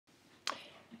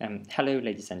Hello,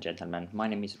 ladies and gentlemen. My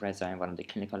name is Reza. I'm one of the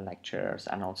clinical lecturers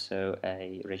and also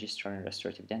a registrar in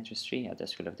restorative dentistry at the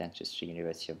School of Dentistry,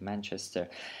 University of Manchester.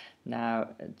 Now,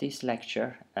 this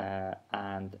lecture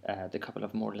and the couple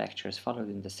of more lectures followed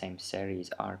in the same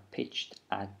series are pitched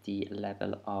at the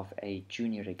level of a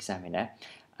junior examiner.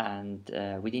 And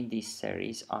within this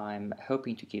series, I'm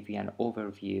hoping to give you an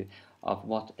overview of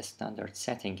what a standard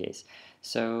setting is.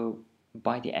 So,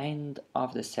 by the end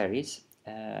of the series,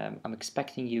 I'm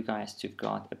expecting you guys to have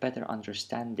got a better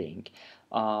understanding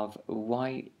of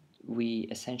why we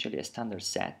essentially a standard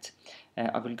set.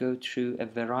 I will go through a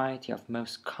variety of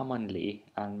most commonly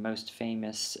and most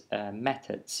famous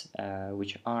methods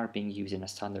which are being used in a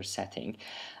standard setting,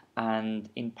 and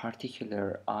in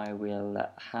particular I will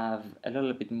have a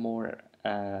little bit more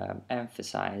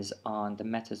emphasis on the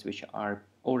methods which are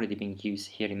already being used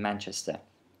here in Manchester.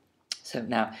 So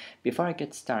now, before I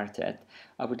get started,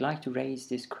 I would like to raise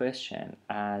this question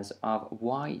as of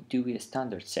why do we a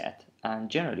standard set, and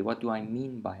generally what do I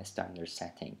mean by a standard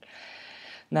setting.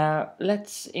 Now,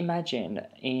 let's imagine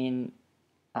in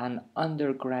an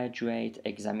undergraduate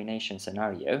examination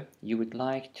scenario, you would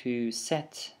like to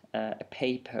set a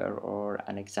paper or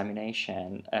an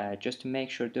examination just to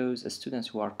make sure those students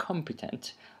who are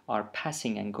competent are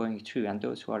passing and going through, and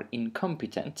those who are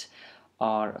incompetent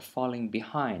are falling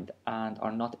behind and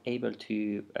are not able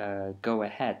to go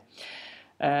ahead.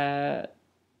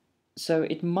 So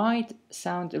it might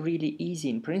sound really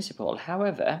easy in principle.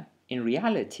 However, in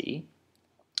reality,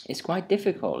 it's quite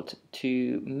difficult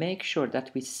to make sure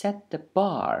that we set the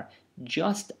bar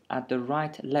just at the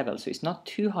right level. So it's not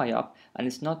too high up and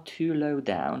it's not too low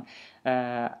down,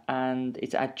 and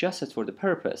it's adjusted for the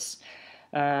purpose.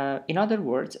 In other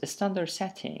words, a standard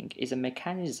setting is a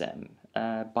mechanism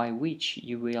by which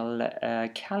you will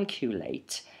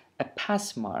calculate a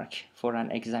pass mark for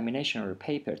an examination or a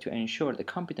paper to ensure the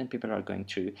competent people are going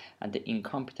through and the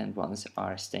incompetent ones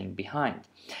are staying behind.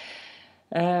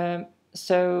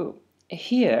 So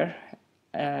here,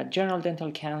 General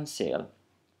Dental Council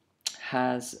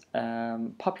has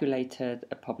populated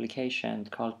a publication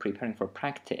called Preparing for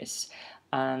Practice,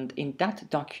 and in that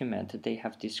document they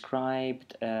have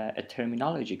described a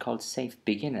terminology called safe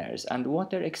beginners, and what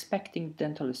they're expecting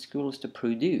dental schools to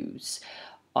produce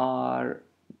are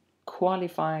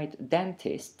qualified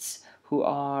dentists who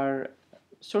are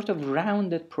sort of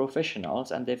rounded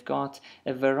professionals, and they've got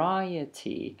a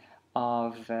variety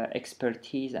of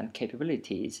expertise and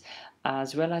capabilities,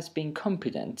 as well as being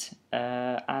competent.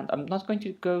 And I'm not going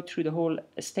to go through the whole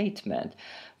statement,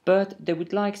 but they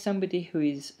would like somebody who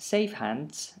is safe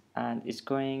hands and is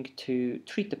going to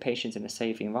treat the patients in a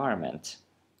safe environment.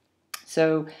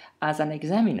 So as an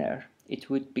examiner, it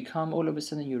would become all of a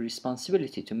sudden your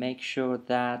responsibility to make sure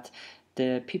that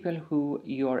the people who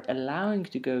you're allowing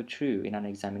to go through in an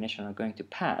examination are going to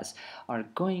pass, are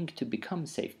going to become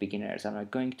safe beginners and are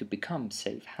going to become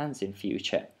safe hands in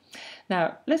future.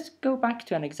 Now, let's go back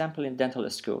to an example in dental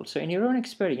school. So in your own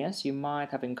experience, you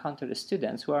might have encountered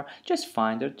students who are just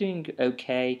fine, they're doing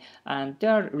okay, and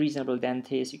they're reasonable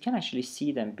dentists. You can actually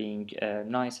see them being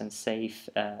nice and safe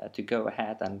to go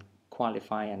ahead and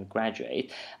qualify and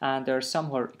graduate. And there are some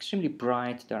who are extremely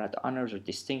bright, they're at the honors or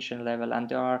distinction level, and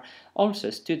there are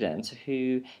also students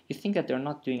who you think that they're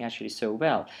not doing actually so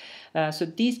well. So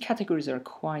these categories are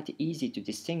quite easy to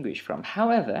distinguish from.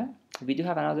 However, we do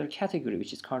have another category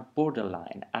which is called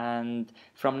borderline, and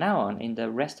from now on in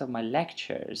the rest of my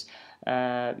lectures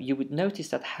you would notice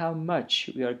that how much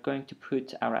we are going to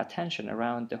put our attention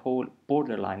around the whole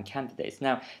borderline candidates.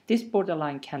 Now, this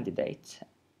borderline candidate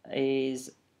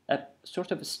is a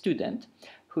sort of a student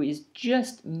who is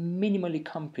just minimally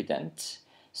competent,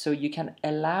 so you can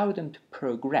allow them to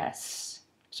progress.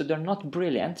 So they're not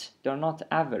brilliant, they're not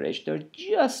average, they're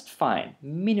just fine,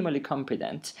 minimally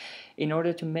competent, in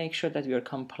order to make sure that we are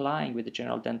complying with the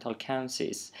General Dental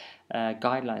Council's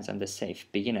guidelines and the safe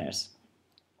beginners.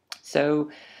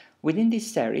 So within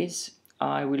this series,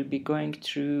 I will be going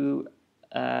through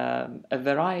a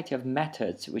variety of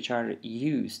methods which are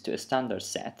used to a standard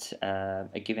set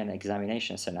a given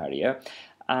examination scenario,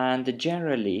 and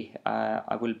generally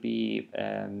I will be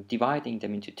dividing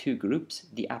them into two groups,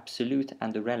 the absolute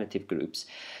and the relative groups.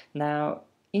 Now,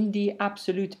 in the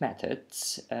absolute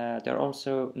methods, they're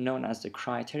also known as the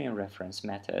criterion reference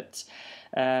methods,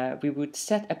 we would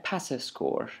set a passer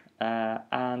score,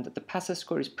 and the passer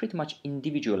score is pretty much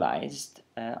individualized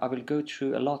I will go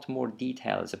through a lot more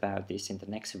details about this in the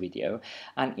next video.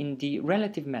 And in the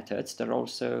relative methods, they're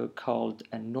also called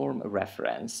a norm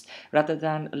reference. Rather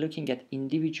than looking at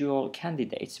individual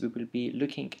candidates, we will be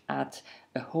looking at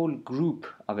a whole group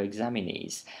of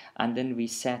examinees, and then we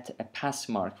set a pass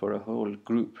mark for a whole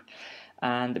group.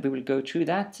 And we will go through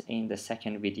that in the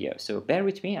second video. So bear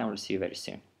with me, I will see you very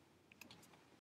soon.